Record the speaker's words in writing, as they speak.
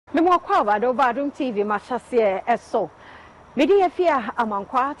Memo kwa Badum TV machase eso. Media fear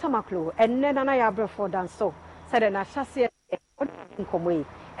amankwa tamaklo and nana Yaa Brefo dan so. Said na chase nkomwe.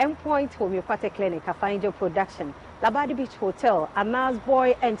 Endpoint homeopathy clinic a find your production. Labadi Beach Hotel, a Nas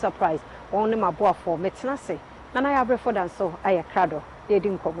Boy Enterprise. One my boy for metnase. Nana Yaa Brefo dan so aya krado. They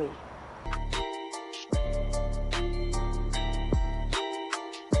didn't come away.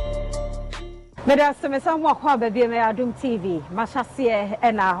 Meda se mesamwa kwa bebie me Adum TV machase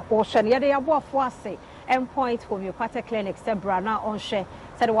ena ohwe ne ya boafo ase endpoint homeopathic clinic sebra na onhwe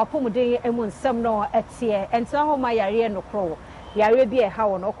se de wapomuden emu nsem no etie enta ho ma yare no kro yare bi e ha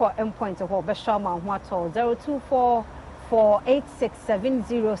wo no ko endpoint ho be sha ma ho ato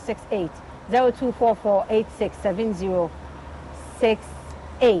 0244867068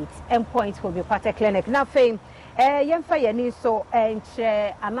 0244867068 endpoint homeopathic clinic na fame yemfa yani so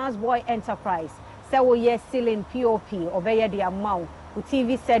enche Anas Boy Enterprise say we yes ceiling POP obey the amount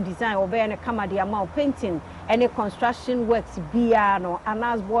TV set design obey na kama the amount painting any construction works bia no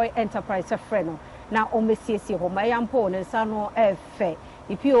Anas Boy Enterprise friend na o mesiesie ho mayampo ne nsa no efe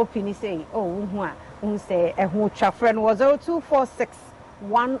the POP ni say oh hu a hu say hu twa friend was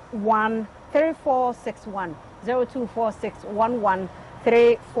 0246113461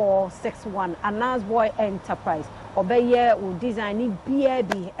 0246113461 Anas Boy Enterprise obeye u design ni bia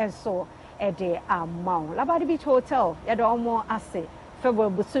bi enso ede amount Labadi Beach Hotel yedo omo ase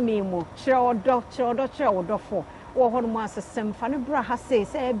February busumi mu chirodo fo wo hono mu asesem fa ne bra ha say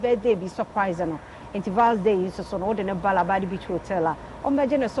birthday be surprise no intervals day so no de ne Labadi Beach Hotel a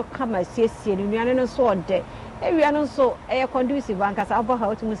omeje ne so kama siesie ne nuane no so ode ewia no so conducive bankasa abo ha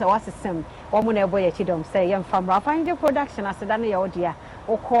otumu se wasesem wo mu na ebo ye chidom say yem famra find the production aseda ne ye odia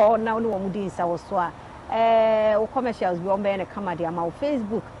okọ na no wo mu din sa wo so a o commercials bi ombe ne kama dia ma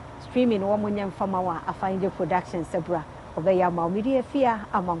Facebook streaming wo mu nyem fama wa find the production sebra obeya ma media fia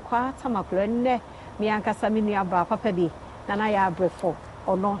amankwa tamaklo ne mi ankasa mi nua ba papa bi Nana Yaa Brefo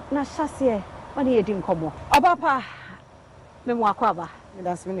ono na hyase wani edi nkomo obapa memo akwaba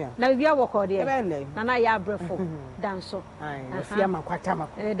that's me na bia woko de Nana Yaa Brefo danso ai fia makwata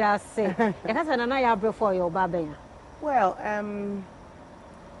makwa that's it yakasa Nana Yaa Brefo yo ba ben well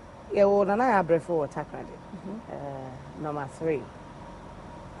Nana Yaa Brefo takrade number 3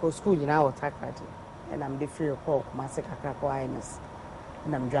 for school now takrade and I'm the free of pork masaka krako INS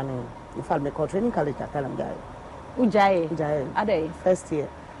and I'm joining if I'll make a training college at guy Ujai Ade first year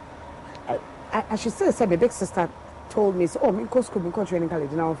I should say my big sister told me so me go school me training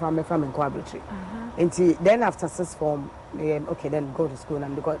college now from in collaboratory and then after sixth form okay then go to school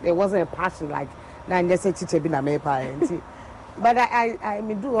and because there wasn't a passion like now just say teacher be na me pa but I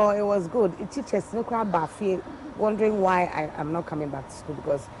mean do it was good it teachers no crowd baffy wondering why I'm not coming back to school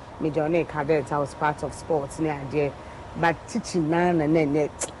because me journey cadet I was part of sports near idea but teaching man and then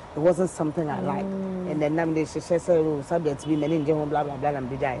it wasn't something I liked and then I'm the subject to be many blah blah blah and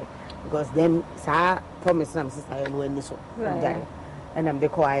be die because then sa promise my sister when this one and I'm the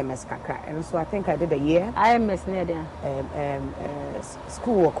call IMS Kakra and so I think I did a year IMS near there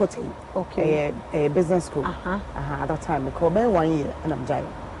school or coaching okay a business school at that time we call me 1 year and I'm jai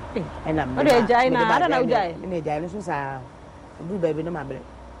and I'm I don't know jai in jai so sa do baby no mabre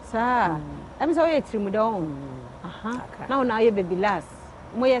sa I'm so yet trim down now you baby last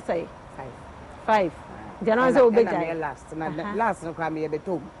mo yes say 5 January so be jai last no come here be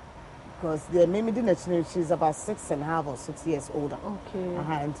two because the mimi didn't she's about 6.5 or 6 years older okay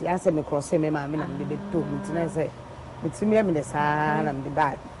and I said me cross me mama and the two I say it's me the son and the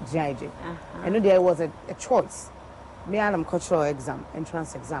bad GIJ and there was a choice me and I'm cultural exam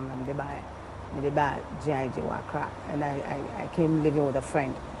entrance exam and the bad GIJ Wakra and I came living with a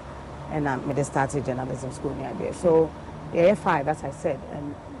friend and I started journalism school near there so yeah 5 as I said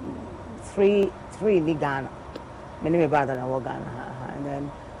and 3 in Ghana my brother and I work Ghana and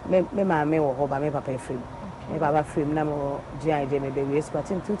then me mama wo ho ba me papa free me baba free na mo GIJ me be we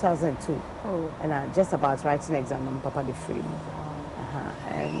start in 2002 and I just about writing exam and papa the free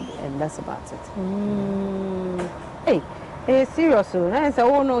and that's about it hey serious so na say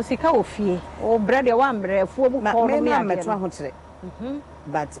wo no sika ofie o bread e wan bre fu obu ko no me ameto ho kire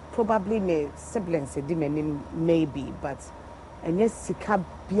but probably me siblings di menim maybe but and yes sika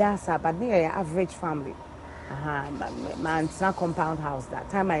biasa but me average family man na compound house that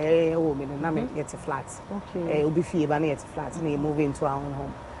time I home in na me get a flat okay obi fie ba na get flat na move into our own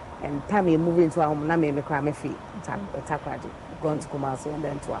home and time you move into our home na me cry me fee takrade gone to Kumasi and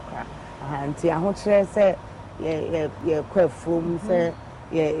then to Accra and I want to say yeah kwafum say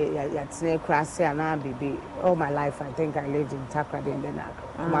it's near Krasi and Abibi. All my life, I think I lived in Takrady and then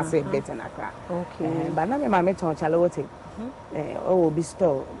I must say bit in Accra. Okay. But now my mate on Chalote, be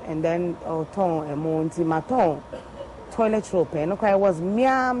store, and then ton and Monty Maton toilet rope. And okay, I was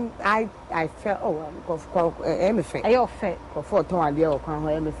meow. I felt MFA. I offer for ton idea or can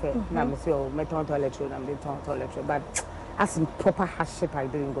MFA. Now, Monsieur, meton toilet rope, and the toilet rope. But as in proper hardship, I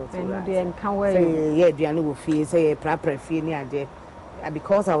didn't go through that. And can wear yeah, Diana will feel say a proper fee near there.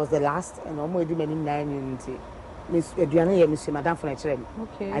 Because I was the last and almost many 9 unity. Miss Adriana, Miss Madame Furniture.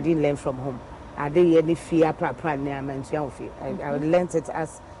 Okay. I didn't learn from home. I didn't any fear, proper near I learned it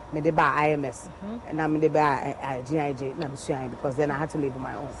as Medeba IMS and I'm Medeba GIJ, because then I had to live on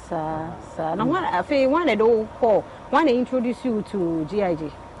my own. Sir. Now, I feel one at all call. Want to introduce you to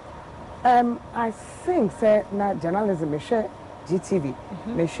GIJ? I think, sir, not journalism, share GTV,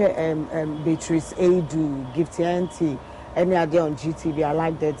 share Beatrice Adu, Gifty Auntie. Any idea on GTV, I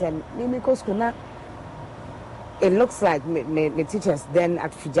like that. And because it looks like my teachers then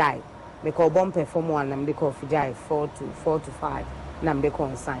at Fijai, they call bomb perform one, and they call Fijai 4 to 5, and they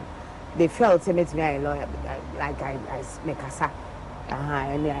call sign. They felt to meet me a lawyer, like I make a sack.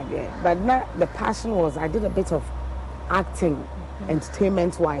 Any idea. But not the passion was I did a bit of acting,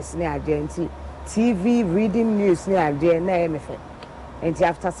 entertainment wise, near idea, TV, reading news, near idea, near anything. And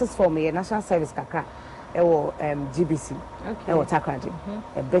after 6 for me, a national service kakra. GBC, Takrady.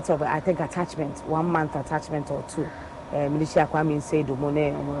 A bit of, I think, attachment, 1 month attachment or 2. Militia Kwame said,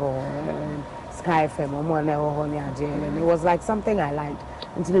 Sky FM, and it was like something I liked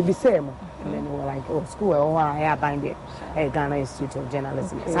until it be same. And then we were like, oh, school, I bind it, Ghana Institute of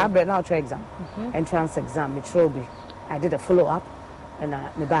Journalism. So I had now exam, entrance exam, Mitrobi. I did a follow up and I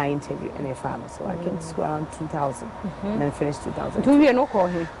buy interview in a farmer. So I came to school around 2000 and then finished 2000. Do you know call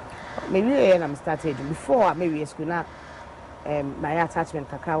him? Maybe I'm started before maybe school now. My attachment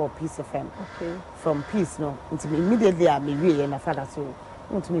kakra or Peace FM. Okay. From Peace no, until immediately I maybe and my father so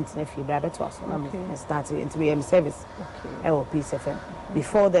want to meet nephew brother to us. I started into me service. Okay. Or Peace FM.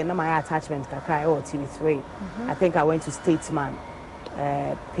 Before then, my attachment kakra or TV3. I think I went to Statesman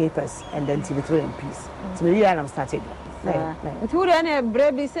papers and then TV3 and Peace. So maybe I'm started. Nti any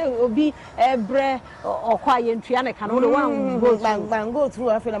brebi say obi bre or quiet triana can only one go through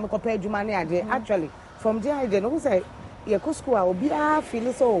I feel I'm compare Jumani ade actually from there they no say ye go school obi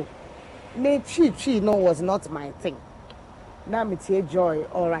feel so me chi no was not my thing. Now me take joy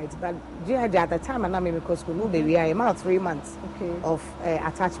all right but at the time and I me go school no baby I am out 3 months of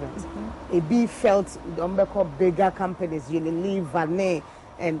attachment. A B felt bigger companies Unilever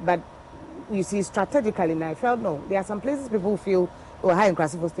and but you see, strategically, and I felt no. There are some places people feel, high in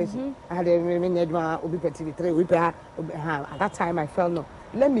Classical Station. I had a TV3. At that time, I felt no.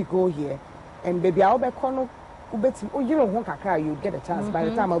 Let me go here, and baby, I'll be corner. Oh, you don't want Kakra, you get a chance. By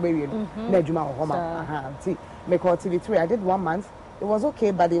the time I'll be Nejuma or Homa. See, me call TV3. I did 1 month. It was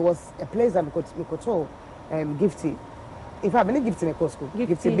okay, but it was a place that me could show Gifty. If I have any gifts in a school,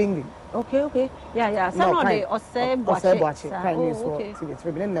 gifts Bingley. Okay. Yeah. Some of the Oseboache. TV3.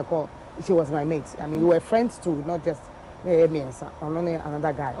 But then they call. She was my mate. I mean, we were friends too, not just me and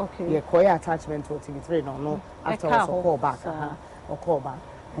another guy. Okay. Yeah, quite attachment to TV3. No. Afterwards, or call back.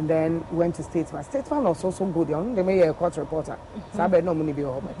 And then went to Statesman. Statesman was also good. They made a court reporter. So I bet no money be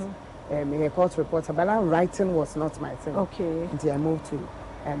all a court reporter. But now writing was not my thing. Okay. Until I moved to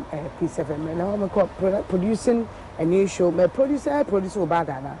Peace FM. And now I'm producing a new show. My producer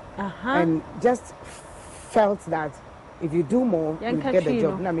Obadana. And just felt that if you do more, you get the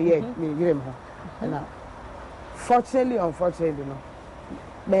job. And fortunately, unfortunately, no.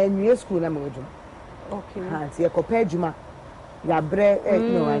 My new school, I'm going to. Okay. So you compare Juma. Yaa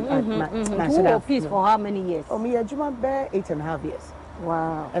Brefo Peace for how many years? Oh, me Juma bear 8.5 years.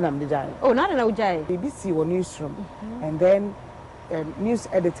 Wow. And I'm the giant. Oh, not an Ojai. BBC or newsroom, and then news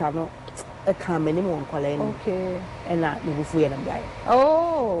editor no. A come anyone calling. Okay. And that you will free and guy.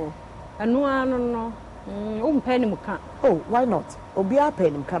 Oh, and no. Oh, why not? Obia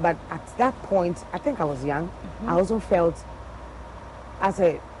penny, but at that point, I think I was young. I also felt as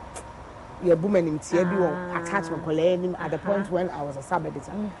a woman in TB attachment collecting at the point when I was a sub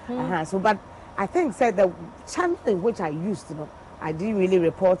editor. So, but I think said the channel in which I used to know, I didn't really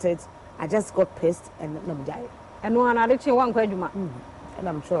report it. I just got pissed and no died. And one other one question, and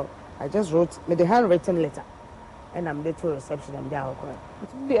I'm sure I just wrote the handwritten letter. And I'm there to reception and there. I'm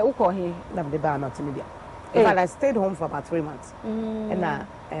the bar not media. In fact, I stayed home for about 3 months. And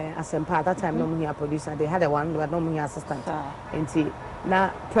as a part that time, no producer. They had a one, but no assistant. And see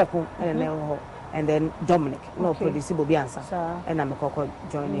now prep and then and then Dominic, no producing Bobiansa, Sir. and I'm a coco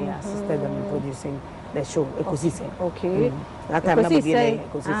joining, assisted them in producing the show. Okay. That time,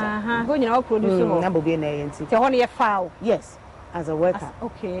 I'm going to produce number being a only a foul. Yes, as a worker.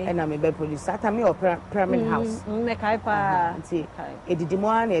 Okay. And I'm a bed producer. That time, your pyramid house. Make I see a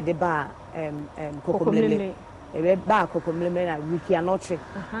Dimoine, a bar, Coco Mille, a bar, Coco Mille, and Ricky Anoche.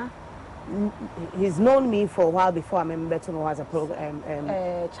 He's known me for a while before I remember to know as a program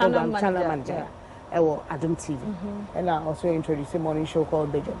channel manager. Adam TV, and I also introduced a morning show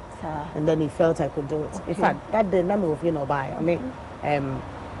called Bridget, and then he felt I could do it. In fact, that the number of by I mean,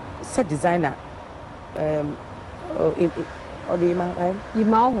 set designer, or the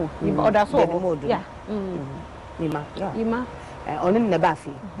Ima, that's all. Yeah, Ima, on him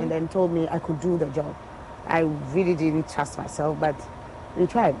Nabafi, and then told me I could do the job. I really didn't trust myself, but we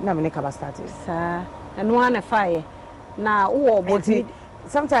tried. Now, I started. Sir, and one a fire. Now,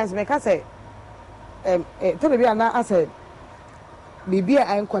 sometimes make us say, tell me, I said, maybe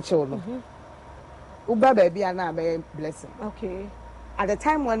I am quite sure. Uba baby, and I blessing. Okay. At the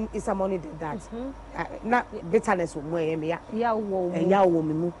time when money did that, not bitterness with me, yeah,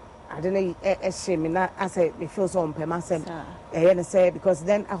 woman. I don't know, a shame, I said, it feels on per myself. I say, because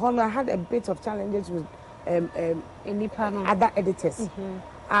then I had a bit of challenges with other editors.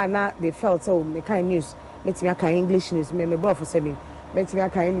 And now they felt so, me kind news, make me a kind English news, me brought for me. Make me a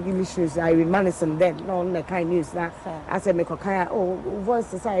kind English news. I read Madison then, no, the kind news that I said, make a kind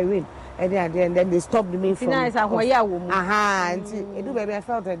voices I read, and then they stopped me from. And baby, I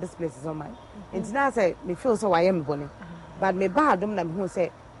felt that this place is on mine. And now I say, me feel so I am bonny, but me bad them who say,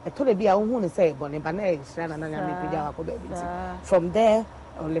 I told you I won't say bonny, but from there.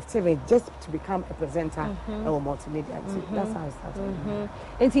 Or left me just to become a presenter or multimedia. That's how I started.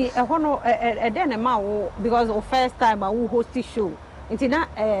 And see, then a man because the first time I will host the show. And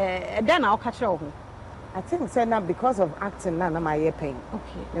then I'll catch up. I think say now because of acting now my ear pain.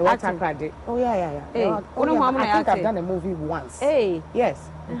 Okay. What I cried. Oh yeah. I think I've done a movie once. Hey. Yes,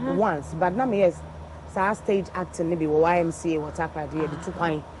 once. But now yes, so stage acting maybe YMCA what I cried the two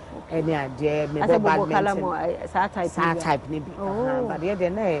point. Any idea? Me go badminton. Type maybe. But yeah,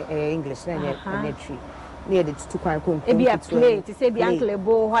 they English na tree. Near the two kind of. It be a play. To say be Uncle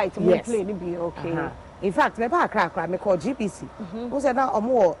Bo White. Yes. Play it be okay. In fact, me ba crack me call GPC. Who said now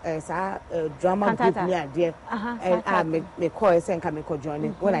omo drama group near there. And me call say can me call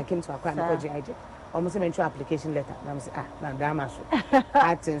join. When I came to Accra, me call GIJ. Almost an application letter. And I say now drama show.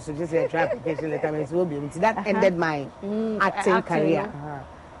 Acting so just a application letter. Me will be that ended my acting career.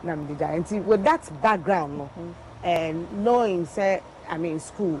 With that background, and knowing, say, I mean,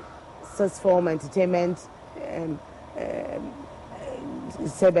 school, sixth form, entertainment,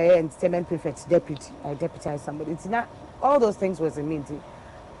 entertainment prefect, deputy, I deputized somebody. It's not all those things was in me.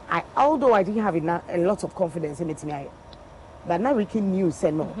 Although I didn't have a lot of confidence in it, but now we can knew say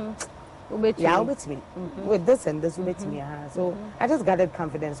no. Yeah, I'll bet me with this and this will bet me. So I just gathered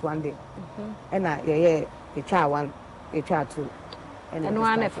confidence one day, and they try two. And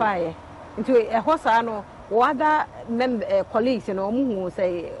one a fire into a horse. I know what other colleagues, who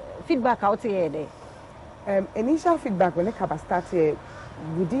say feedback out here. Initial feedback when the started,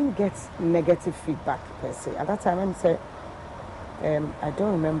 we didn't get negative feedback per se. At that time, I say, I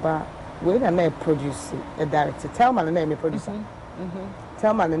don't remember when I produce a director. Tell my name a producer.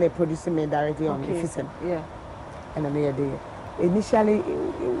 Tell my name producing me directly on the system. Yeah. And then initially,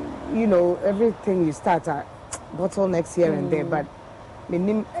 everything you start at bottlenecks here and there, but.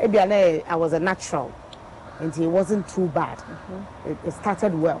 I was a natural, and it wasn't too bad. It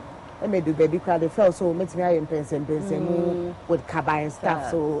started well. I made the baby cry. They felt so much me with kaba and stuff.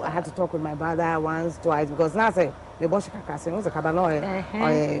 So I had to talk with my brother once, twice because now I say the boss kaka was a kaba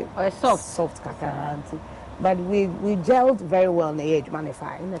or a soft kaka. But we gelled very well in the age and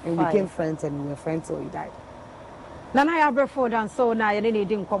we became friends and we were friends till he died. Nana Yaa Brefo and so now you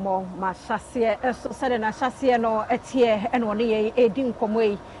didn't come on my chassis, so sudden a chassis no a tear and one a didn't come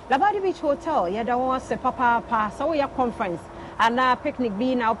away. Labadi Beach Hotel, you don't want to papa pass or your conference and now picnic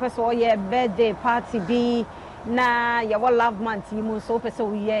be now, person or your birthday party be na your love month, you must open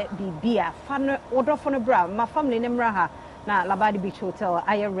so ye be beer, fun order from a bra, my family name Raha. Na Labadi Beach Hotel,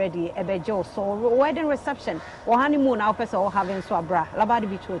 are you ready? Ebejo, so wedding reception or honeymoon, our person or having so bra. Labadi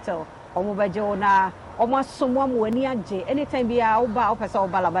Beach Hotel, or Mubajo na. Almost someone when you anytime be our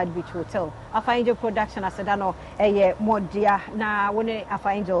Labadi Beach Hotel. I find your production as a dano a more dear na when I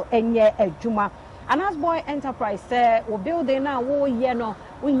find your a Juma. And as boy enterprise say we building now no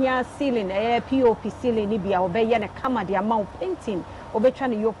we hear ceiling a POP ceiling Libya obey a camera the amount painting or be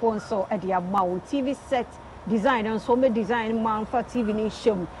trying your so at the amount TV set design and so many design man for TV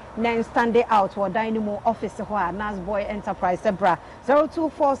show Then stand out or dynamo office where Nas Boy Enterprise Zebra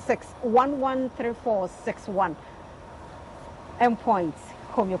 0246113461 endpoint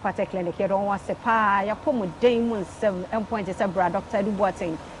homeopathic clinic. You don't want to pay ya pomu demon 7 endpoint is Zebra Dr.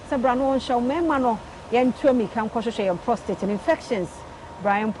 Duboting Zebra no show me mano yen twemi kan kwhwehwe your prostate and infections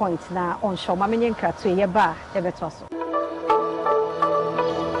Brian Point na on show ma menyen kratwe ye ba ye beto so.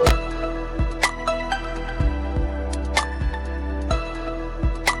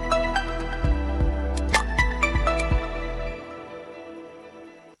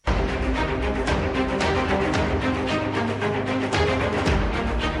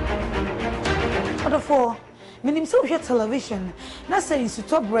 Minim so hwe television na say su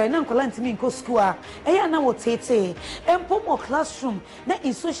top brain na nkola ntimi nko school a eya na wo tete empom o classroom na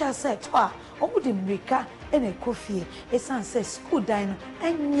in social set a obude mrika ena ekofie esan say school dan no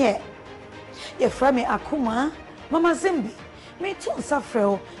enye ye fra me akoma mama Zimbi me too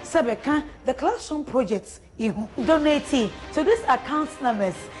safrel sebeka the classroom projects ihu donate to this account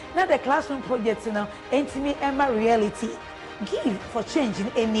numbers na the classroom projects now entimi emma reality give for change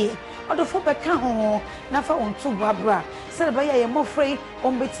in any other for beka ho na fa on to babra said by ye mo free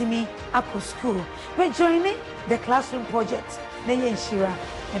on betimi akọ school we joining the classroom project na ye nshira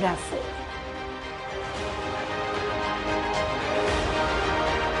e da say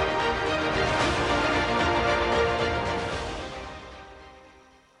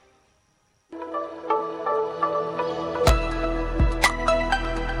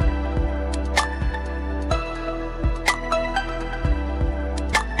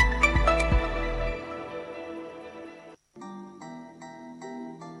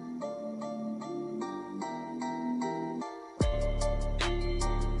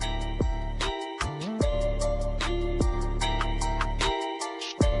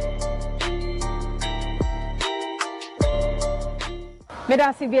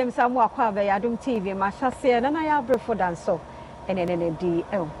Meda CBM Samu akwa be Yadum TV ma hyase na na Yaa Brefo danso enenene di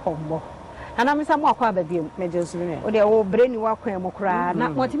empombo na me Samu akwa be biem me Jesu ne o de wo breni wa kwan mu kra na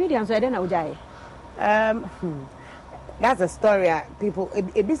multimedia nso ede na ujaye that's a story people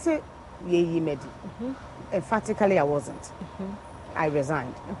it be say ye medi emphatically I wasn't I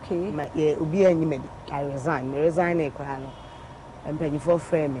resigned okay obi anyi medi I resigned e kra no empanyifo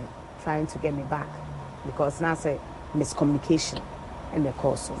frame me trying to get me back because now say miscommunication in the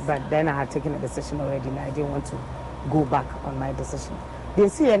course. But then I had taken a decision already and I didn't want to go back on my decision. They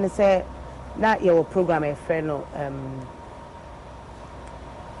see and say, now your program a friend I'm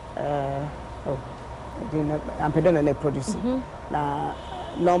predominantly producing. Now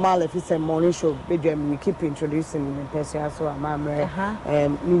normal if it's a morning show, we keep introducing in person so I'm and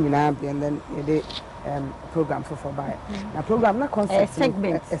then the program for buy. Now program not concept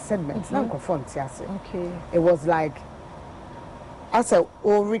a segment, not confront. Okay. It was like I said,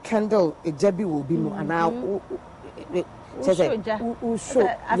 "Oh, rekindle a jabby will be more." And now,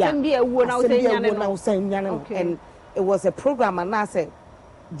 and it was a program, and I said,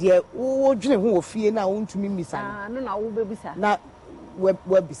 "Dear, oh, Jim, who fear now to me, Miss Anna, no, will be not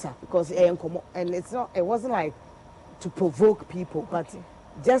web because and it's not. It wasn't like to provoke people, but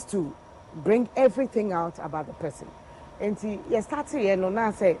just to bring everything out about the person." And see, you start here, no,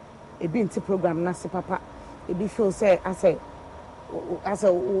 now say, a been to program, Nasi Papa, it be feel say, I say. As a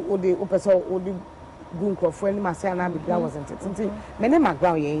the good friend, my son, that wasn't it. My name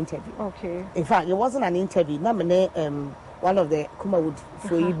background interview. Okay. In fact, it wasn't an interview. Now, one of the Kumawood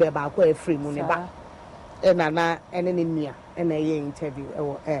free baby, free money back, and then in me, and a interview,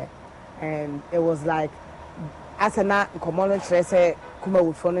 and it was like, as a na common say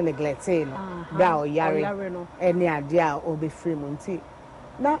Kumawood phone and neglect saying, "Thou Yari, any idea or be free money."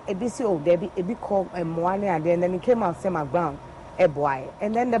 Now, a BC old Debbie, a big call and one and then it came out, say my ground. A boy,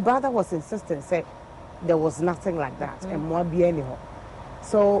 and then the brother was insistent, said there was nothing like that, and more be anyhow.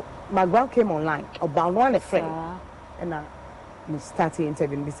 So my ground came online about one a friend, and I started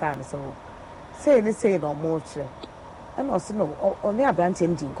interviewing beside me. So say no more, and also no, only a branch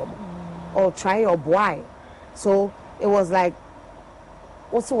engine come or try or boy. So it was like,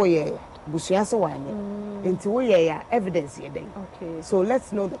 also yeah, Bushia so one into yeah evidence here then. Okay. So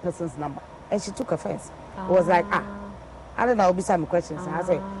let's know the person's number, and she took offense. It was like I don't know, be some questions. I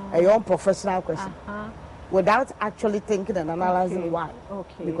say a young professional question without actually thinking and analyzing why.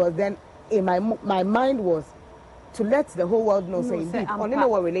 Okay. Because then in my mind was to let the whole world know, say indeed, only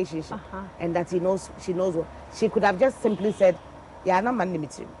know our relationship, and that she knows what she could have just simply said, "Yeah, I'm not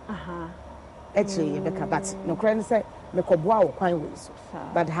limited." Actually, but no friend said,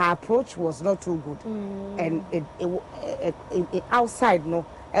 but her approach was not too good, and it outside no,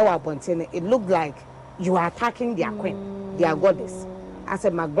 it looked like you are attacking their queen, their goddess. I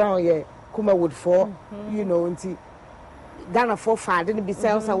said McBrown yeah Kuma would for you know until Ghana for far didn't be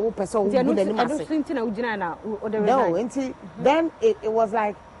sales a whole person good anymore. No, until then it was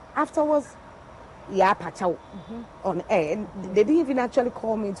like afterwards yeah pacha on air and they didn't even actually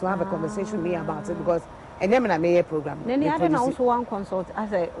call me to have a conversation with me about it because and then I made a program. Then I didn't also one consult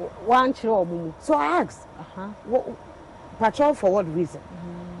as a one show. So I asked, what patrol for what reason?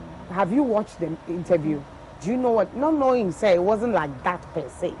 Have you watched the interview? Do you know what? Not knowing, say it wasn't like that per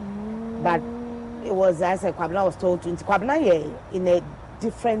se, but it was as a Kwabena was told to Kwabena in a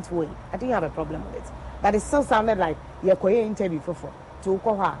different way. I didn't have a problem with it, but it still sounded like your interview for to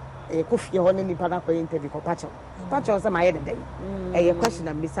Koha. Kofi Honey Nipana interview for Pacho. Pacho was my head day. A question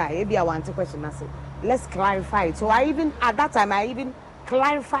and beside, maybe I want to question. I said, let's clarify it. So I even at that time I even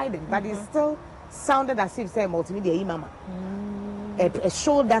clarified it, but it still sounded as if say multimedia mama. A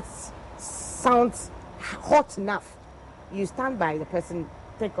show that sounds hot enough. You stand by the person,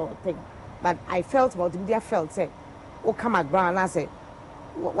 take or thing. But I felt multimedia felt say, oh come at ground and I said,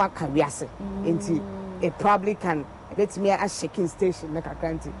 what can we say? Into it probably can. Let me a shaking station like a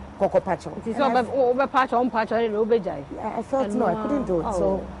granty, Coco Pacho. It is over patch on patch. I felt no, I couldn't do it.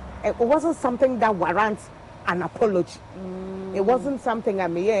 So it wasn't something that warrants an apology. It wasn't something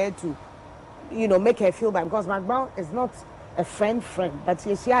I'm here to, you know, make her feel bad because McBrown is not a friend, but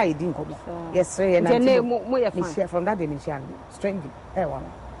yes, yeah, I didn't come. Yes, sir. And I'm from that Michigan, strangely.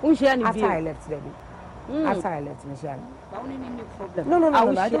 After I left, Debbie. After I left Michigan. No,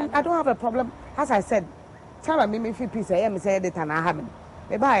 I don't have a problem. As I said. Tell me if you piece I am said it and I haven't.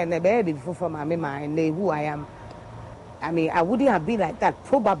 Maybe I and a baby for my mind and who I am. I mean, I wouldn't have been like that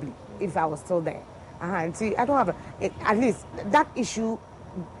probably if I was still there. And see, I don't have at least that issue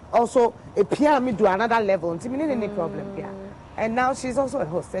also appeared me to another level. And any problem here. And now she's also a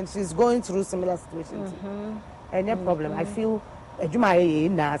host and she's going through similar situations. And no problem. I feel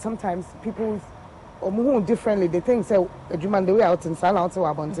sometimes people differently. They think say the way out in silence or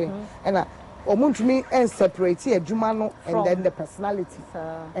abundant and to me and separate a Jumano and then the personality.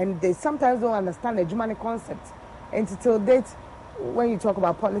 And they sometimes don't understand the Jumani concept. And till date, when you talk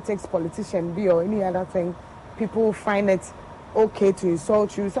about politics, politician be or any other thing, people find it okay to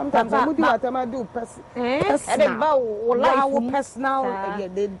insult you. Sometimes I do personal.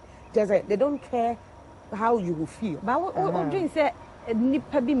 They don't care how you will feel. But what do you say?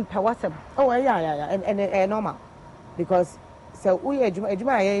 Oh yeah, and normal because so we are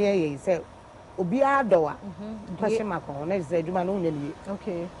say. Obiara doa question mark on na say adwuma no nyane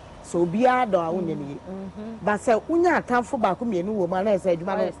okay so obiara doa nyane but say unya atamfo ba ko mienu wo ma na say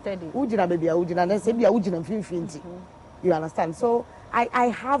adwuma no ugina baby a ugina na say bia ugina mfinfinti you understand so I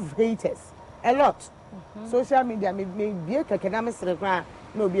have haters a lot social media me be keke na me sere kwa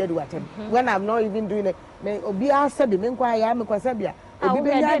na obi adu atem when I'm not even doing it me obiara say be me kwa ya me kwa say bia obi be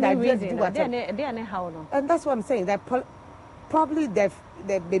ya that how no and that's what I'm saying that probably the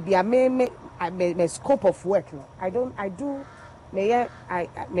baby I scope of work. No? I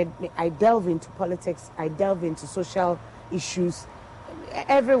delve into politics. I delve into social issues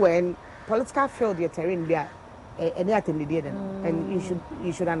everywhere. And political field, you're terrain there. And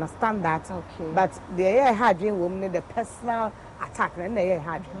you should understand that. Okay. But the hard woman, the personal attack, and the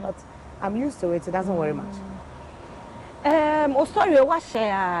hard. But I'm used to it. It doesn't worry much. Sorry, what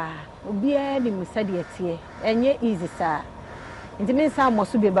share? Obi any musadi enye easy sir. Nti me say mo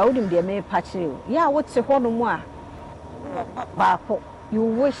so be ba wodim de me patch you. Yeah, what's the one more? You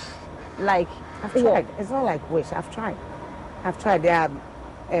wish like I've tried. It's not like wish. I've tried. There are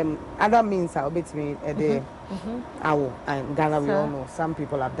other means I'll bet me the and Ghana we all know some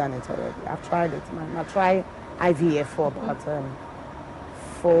people have done it already. I've tried it. I tried IVF for about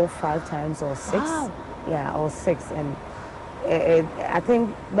 4 or 5 times or 6. Wow. Yeah, or 6 and I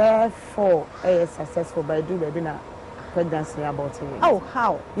think therefore is successful but I do maybe not pregnancy about it. Oh,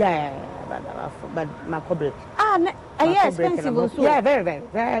 how? Yeah, but my public. Yeah, expensive also. Yeah, very.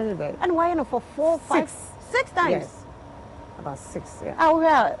 And why not for 4, 5, 6 times? Yes. About 6, yeah. Oh,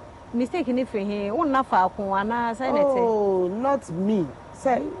 well, mistaken if he won't laugh at Oh, not me.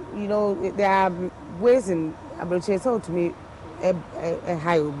 So, you know, there are ways in Abuja. So to me, a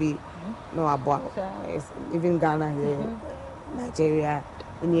high will be no about. Even Ghana here, Nigeria,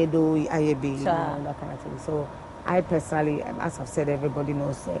 Uniedo, IAB, that kind of thing. So I personally, as I've said, everybody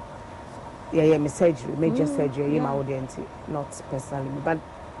knows my surgery, major surgery, my audience, not personally. But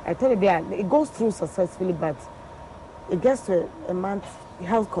I tell you, it goes through successfully, but it gets to a month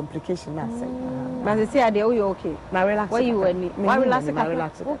health complication. But they say, are you okay? My relax. Why you and me? Why relax?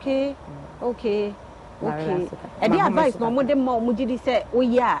 Okay. And the advice, no more than more, Mujidi said, oh,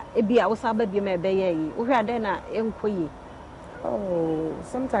 yeah, it be our sabbath, you may be a. We are then a Oh,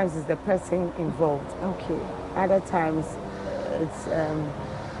 sometimes it's the person involved. Okay. Other times it's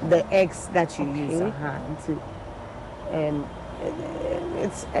the eggs that you use.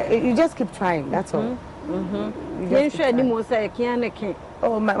 It's you just keep trying. That's all.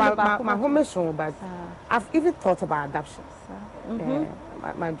 Oh, my home is strong, but I've even thought about adoption.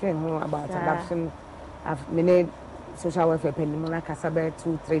 My dream about adoption. I've made social welfare penimona Kasabe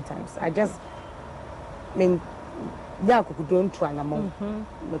 2-3 times. I just mean. Yeah, I don't try no more.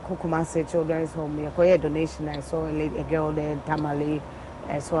 The Kukumase Children's Home, a donation. I saw a girl there, Tamale.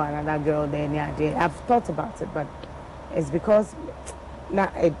 I saw another girl there. I've thought about it, but it's because now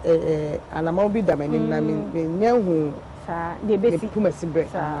and I'm all be the man. I mean, who they basically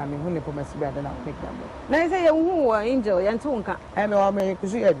bread. I mean, who they bread and I'll pick them. Now, say, who are angel and Tonka. I know, I mean,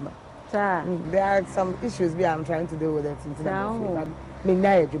 there are some issues I'm trying to deal with it.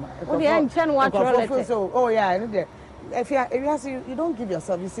 Oh, yeah, I know. If you don't give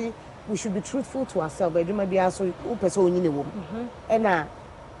yourself, you see, we should be truthful to ourselves. But you might be also and a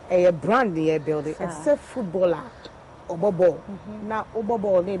brand near building, except footballer or ball. Now,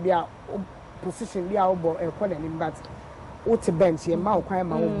 ball maybe a position be our ball and calling him, but what a bench, a mouth, crime,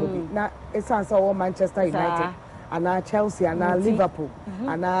 my own body. Now, it's all Manchester United, and now Chelsea, and now Liverpool,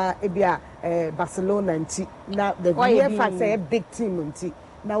 and now Barcelona, and now the real fact say a big team and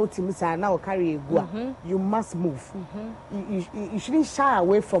now now carry a gua. You must move. You shouldn't shy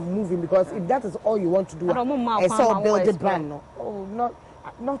away from moving, because if that is all you want to do, it's all build a brand. No, oh,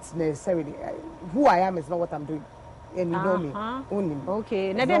 not necessarily. Who I am is not what I'm doing, and you know me. Only.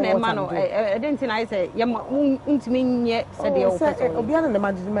 Okay. Now then, man, I didn't think I say you won't mean yet. Said the be in the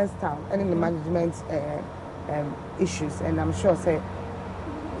management style and in the management issues, and I'm sure say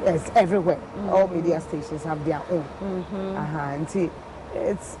it's everywhere. All media stations have their own. And see.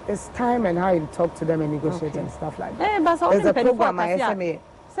 It's time and how you talk to them and negotiate and stuff like that. There's a program my SMA,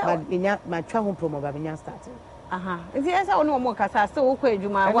 my travel promo, but I started. Is it so no more casa? So okay,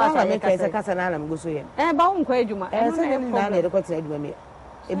 Juma. I make a casa and I'm going to say, bound Juma. And then got to with me.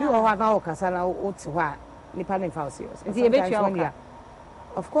 If you are now Casana, what's what? Nippon and Falsios. Is he a bit?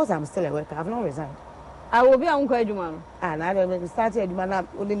 Of course, I'm still a worker. I've not resigned. I will be Uncle Juma. And I don't started Juma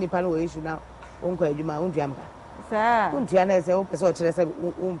only Nippon issue now. Uncle Juma, Unjamka. But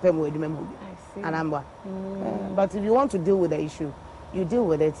if you want to deal with the issue, you deal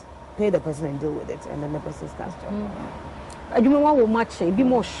with it, pay the person and deal with it, and then the person starts talking. You mean what will match? Be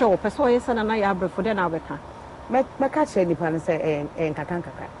more sure. Person, yes, and I Yaa Brefo then I will come. My catch any pan say and kakan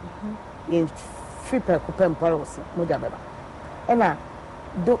in free per coupon poros, Mudababa. And I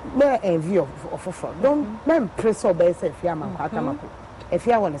don't me envy of don't men press or base if you are if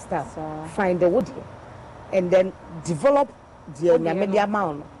you want to start, find the wood. And then develop the media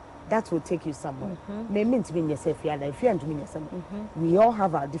amount that will take you somewhere. May mean to mean yourself, if you and to mean yourself. We all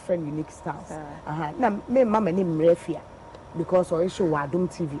have our different unique styles. Now, me mama name Refia because or issue Wadum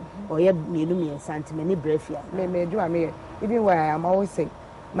TV or ye me and Santi many Brefia. Me do I mean even where I am always saying,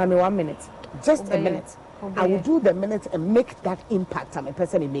 Mammy 1 minute, just a minute. I will do the minute and make that impact on a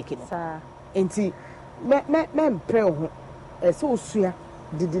person in making it. And see, me pray so swear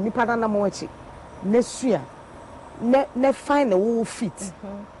did the Nipadana Mochi. Next year, ne find a whole fit,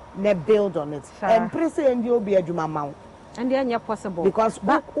 ne build on it. And present you'll be a Juma mount. And then you're possible because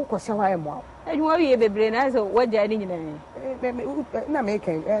back Ukoshawa more. And you are be brain as a what you're in. Na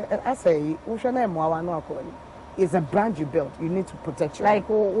making, I say, Ushana Moa no calling. It's a brand you build. You need to protect it. Like,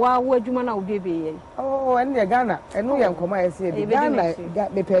 why would you now be? Oh, and the Ghana, and no young comma, I say, Ghana,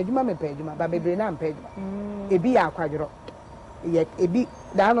 me pay you, but baby, I'm paid. It be our quadro. Yet, it be.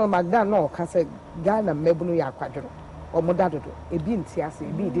 Dano Magda no can say Ghana Mebunu ya quadro or Modado, a bean tiasi,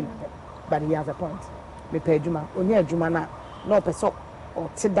 a bean, but he has a point. Me pay Juma, only Jumana, no peso or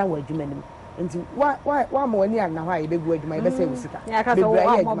sit down with Jumanim. And why more near now? I beg with my best say, I can't go.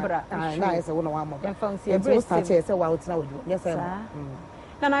 I say, one more. Yes, sir.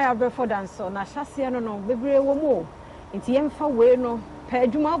 Then I have Brefo dance on a chassis, no, baby, more. It's Yemfa way no,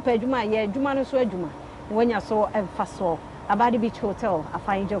 Pejuma, yeah, Jumano Swedjuma, when you saw and Faso. Abadi Beach Hotel, a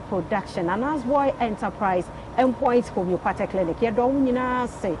fine job production, and as boy enterprise, and points home your party clinic. You don't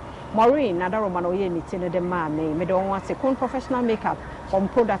say Maureen, another Romano, you need to the man name. Me don't want to con professional makeup on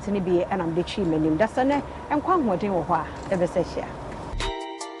product in the and I'm the chimney. That's an and quite what you are ever say.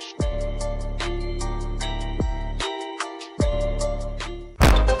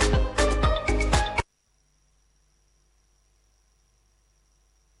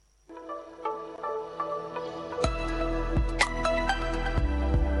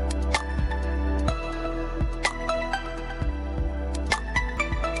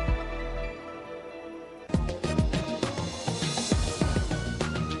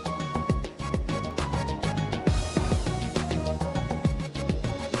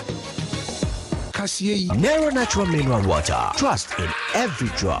 Nero Natural Mineral Water. Trust in every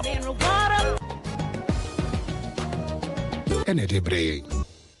drop.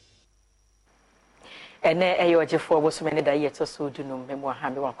 And ayo Jeffo was many da yet so do no memo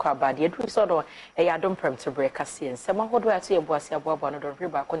hammy one car bad yet we saw a yadom prem to break a scene. Someone who do I see a bossy above one of the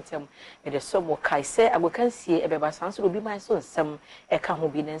river contem and the some more kai say I will can see a baby sans will be my son some a can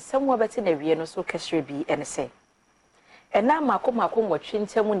be and somewhere better in a real so casual be and say. And now Marco watching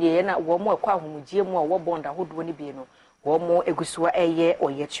Temundi and one more quam who more what bond I would want be no. One more egusua a year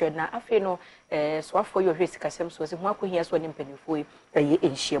or yet na afeno swap for your risk as some was in one years when in penny for a year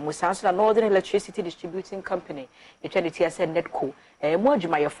in sheer Musan's Northern Electricity Distributing Company, eternity as a netco, a more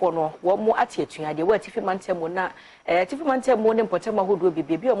Jumaya Fono, one more at yet, the word Tiffy Mantemona, Tiffy Mantemon Potama who will be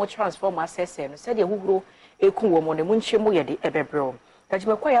baby or more transform assess and said a who a cool woman, the Munchemoya the Ebebro. That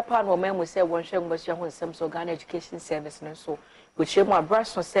you acquire pan or man will say one shame was young with some organ education service and so, which you more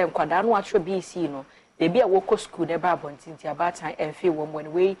brass or say, Quadan watch your BC. They be a walk school never abundant about time and feel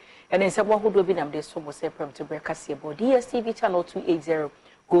one way, and then someone who will be named this almost separate to break a seable. DSTV channel 280,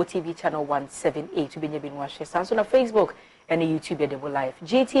 Go TV channel 178 to be near watching. Sounds on Facebook and YouTube double live.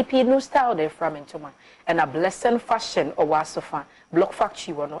 GTP new style there from Intoma and a blessing fashion or wasofa block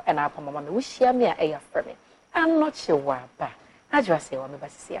factory one and our mama we share me a for me. I'm not sure why, but I just say what me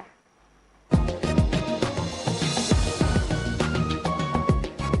basia.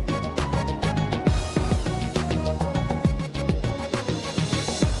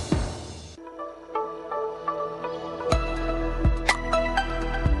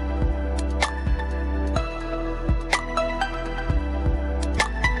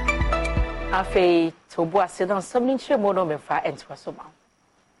 Afe to boase don something chemo no me fa ento so ma.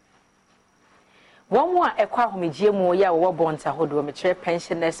 One more ekwa homegye mu ya wo bonta hodo me chere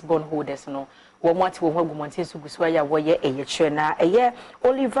pensioners bond holders no. Wo mo ate wo agumontin so gusua ya wo ye eye chere na eye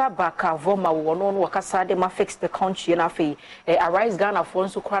Oliver Baka Voma wo no no wakasa de ma fix the country na afe arise Ghana for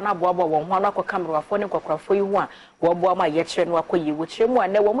nso kra na boabo wo ho na akwa camera fo ne kwakrafo yi ho a wo boa ma ye chere no akoyi wo chere mu a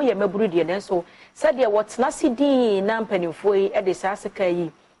ne wo mo ye maburu de ne nso said wo tena sidi na mpanimfo yi e de saseka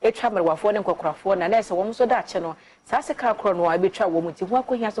yi etwa merwafo ne nkokrafo na na se wo so da che no sase ka kro no abetwa wo muti ho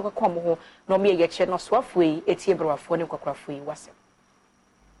akohia so kwakwa mo ho no me ye che no swafo yi etie merwafo ne nkokrafo yi wase.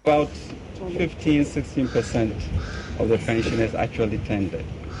 About 15-16% of the pensioners actually tendered,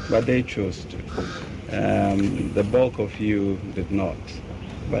 but they chose to. The bulk of you did not,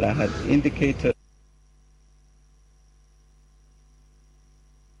 but I had indicated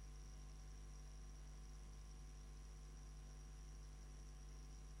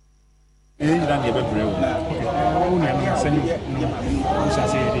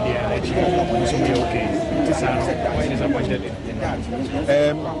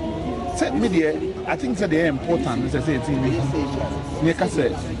media, I think that they are important. As I say, it's in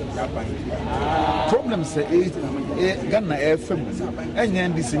problems say Ghana FM and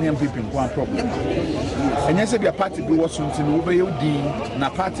then this Indian people one problem. And yes, be a party be was something over your dean, na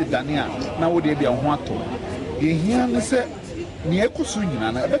party Dania, now would they be a wato. The here say near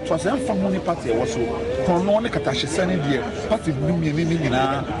Kusuina, that was a family party was so Konon Katashi Sunny dear, party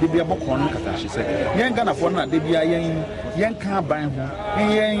Lumina, they be a book on Katashi said. Young Ghana for not, they be a young car buying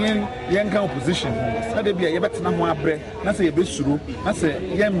young opposition. Now they be a better number bread, not say a bit through, not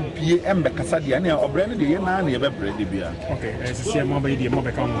say young PM Casadia or Brandon, the young man, the bread, the beer. Okay, as a mobile, the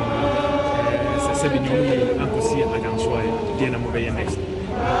mobile come 7 years, Uncle C. and I can show dinner mobile next.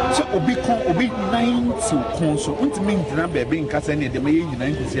 So obi 90 konso untimi ntina be be nkasa ne de me yi nyina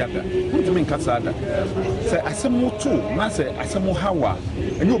nkosi aka untimi nkasa ada se asemo to na se asemo hawa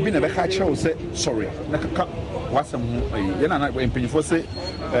ene obi na be ka kire wo se sorry na kaka wasem ho ye na na empanyifo se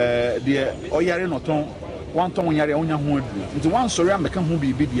de oyare no ton wan ton yare onya ho adu nti wan sorry ameka ho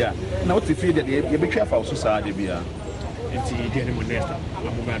bibi dia na what fi de ye be twa fa so saa de bia nti de ne mo next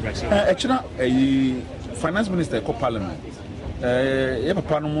amoba advice ekina finance minister ko parliament yeah,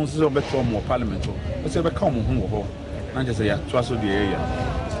 papa no mo so beto mo parliament o se be ka mo hu wo na je se ya to aso de ya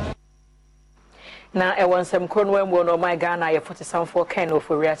na e won sem kro no no my Ghana ye 47 ken of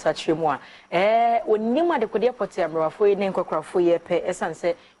research chemu a onima de kode poti amrafo yi ne nkokrafo ye pe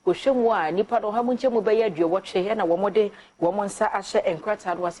esanse ohwemu a nipa do ha munchemu be ya dwe wotwe he na wo mode wo monsa ahye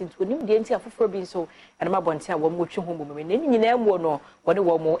enkrata do asinto onim de nti afoforo bi so ene mabonte a wo mo twe ho mo me ne nyina mu no wo de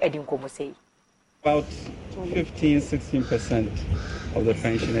wo mo edi nkomo sei. About 15-16% of the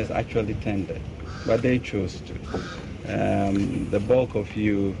pensioners actually tendered, but they chose to. The bulk of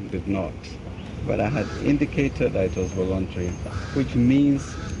you did not, but I had indicated that it was voluntary, which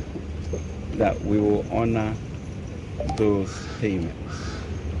means that we will honor those payments.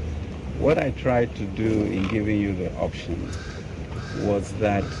 What I tried to do in giving you the option was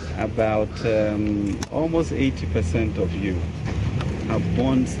that about almost 80% of you have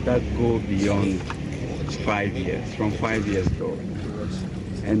bonds that go beyond 5 years, from 5 years old.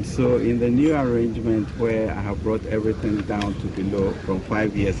 And so in the new arrangement where I have brought everything down to below from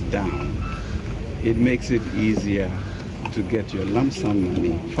 5 years down, it makes it easier to get your lump sum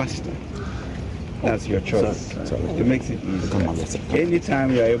money faster. That's your choice. It makes it easier.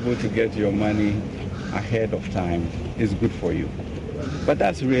 Anytime you're able to get your money ahead of time is good for you. But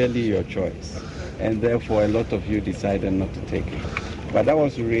that's really your choice. And therefore a lot of you decided not to take it. But that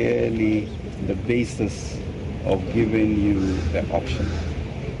was really the basis of giving you the option.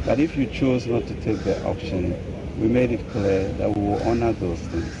 But if you chose not to take the option, we made it clear that we will honor those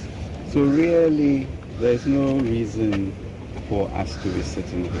things. So really, there's no reason for us to be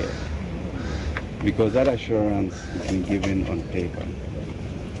sitting here, because that assurance has been given on paper.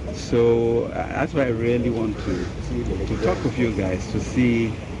 So that's why I really want to talk with you guys to see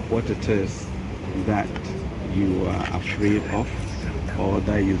what it is that you are afraid of or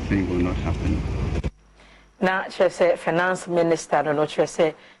that you think will not happen. Now, say finance minister no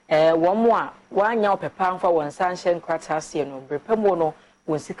say one more one year pepa for one sanction kwatase no brepemo no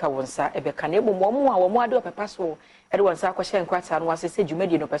wonsika wonsa ebe kanebo mo ade pepa so ede wonsa kwahye nkwata no wase se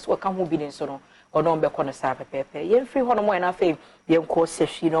dwumadi no pese waka ho bi ne so no ono mbekọ no sa pepepe yen free ho no mo na fe yen ko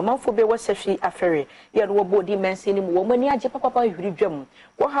sehwi no manfo be wo sehwi afere yen wo bodi mensi ni mo mani age papa hwiri dwam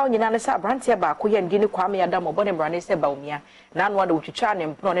wo ha nyina ne sa brante ba ko yen di ne kwame ya da mo bone mbrane se ba omia na no ade wotwitwa ne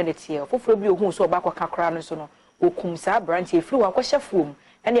mpno ne tie foforo bi ohun so ba kwa kakra no so no okum sa brante free wa kwahye fuom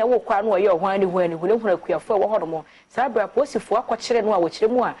ene ya wo kwa no ye ohwan ni hwan ni hune kuafo wo hodo sa bra posifo akọkire no a wo kire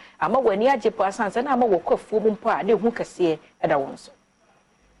mu a ama wani age po asanse na ama wo kwafuo mu mpo a ne hu kase eda won so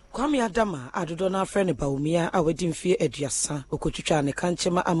Kwame Adama adodo na afre ne baomia a wadi mfie aduasa okotwitwa ne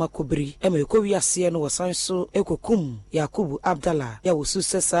kanchema amakobiri ema ekowi ase no wasanso ekokum Yakubu Abdallah ya wosu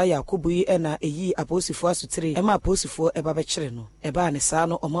sesa Yakubu yi ena eyi aposifo asutire ema aposifo eba be kire no eba ne saa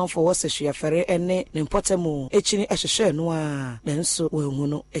no omanfo wo sehwiafere ene ne mpotemu echini ehhehwe no a nenso wenhu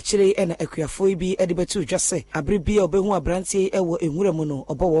no echire ena akuafo bi ede betu dwase abrebi a obehu abrantie ewo enwura mu no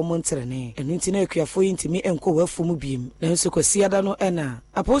obo wo montrene enu nti na akuafo yi ntimi enko wafu mu biem nenso kwasiada no ena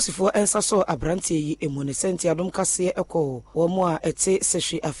Sifo ensaso abrantie yi emone senti adom kase eko wo mo a ete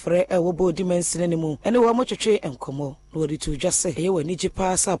sehwe afre wo bodi mansine ne mu ene wo mo twetwe enkomo no wodi tu dwase eye wani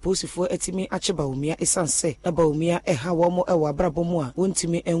gipa sa posifo etimi acheba omia esanse na ba omia eha wo mo ewo abrabo mu a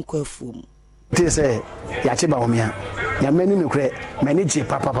wontimi enko afuom te se ya cheba omia ya meni no kre meni gi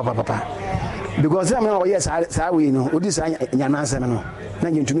papa because am na wo yes sa we no odi sa nyananse no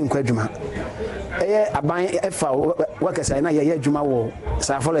na nyentumi enko adwuma eye aban efa wakasa na ye adwuma wo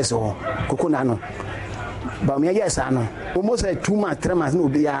sa forest wo kokona no ba me ye sa no almost 2 months 3 months no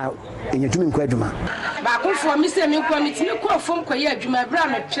obi ya enyetumi nko adwuma ba konfo mi se mi kwa mitimi kwa fom kwa ye adwuma bra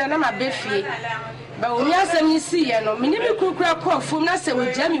no twe na ma befie ba omi asem si ye no mini mi kukura kwa fom na se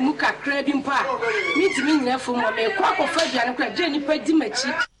wogya mi mu kakra bi mpa mitimi nyina fom mo me kwa kofa aduane kura je nipa di machi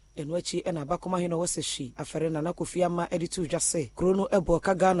Enwachi ena bakoma hino waseshi afere na Kofi ama editu dwase krono ebo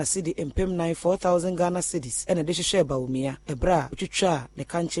ka Ghana cedi empem 94,000 Ghana cedis ena de hwehwe ba omia ebra otwitwa ne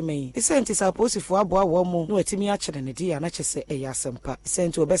kanchemei isenti sa posifo aboa wo mo no atimi a kyere ne dia na kyese eya asempa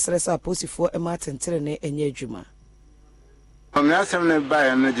isenti obesere sa posifo ema tentere ne enya adwuma omia asem ne ba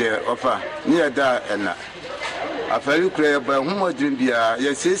ya no je ofa ni eda ena afere kure ba humodwin bia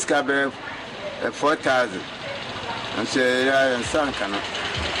ye siska be 4,000 nse ya nsanka no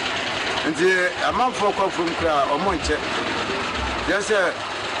nti amanfo kwafum kra omonche yese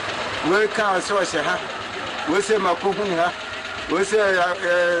we ka so she ha we se makohun ha we se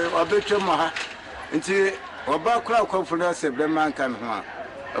obetwemo ha nti oba kra kwafum na se breman kan ho a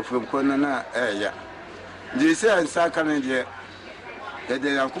afum kono na eya nti se ansaka no je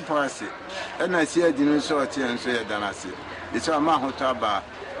de yankupo ase na si adinu so ote enso ye danase ise ama hoto aba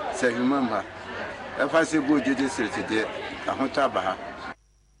se humam ha efa se go jeje sirtide ahoto aba ha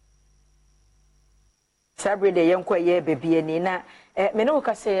Sabre de yenkwa ye bebie ni na me no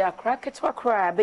ka se akra ketwa kra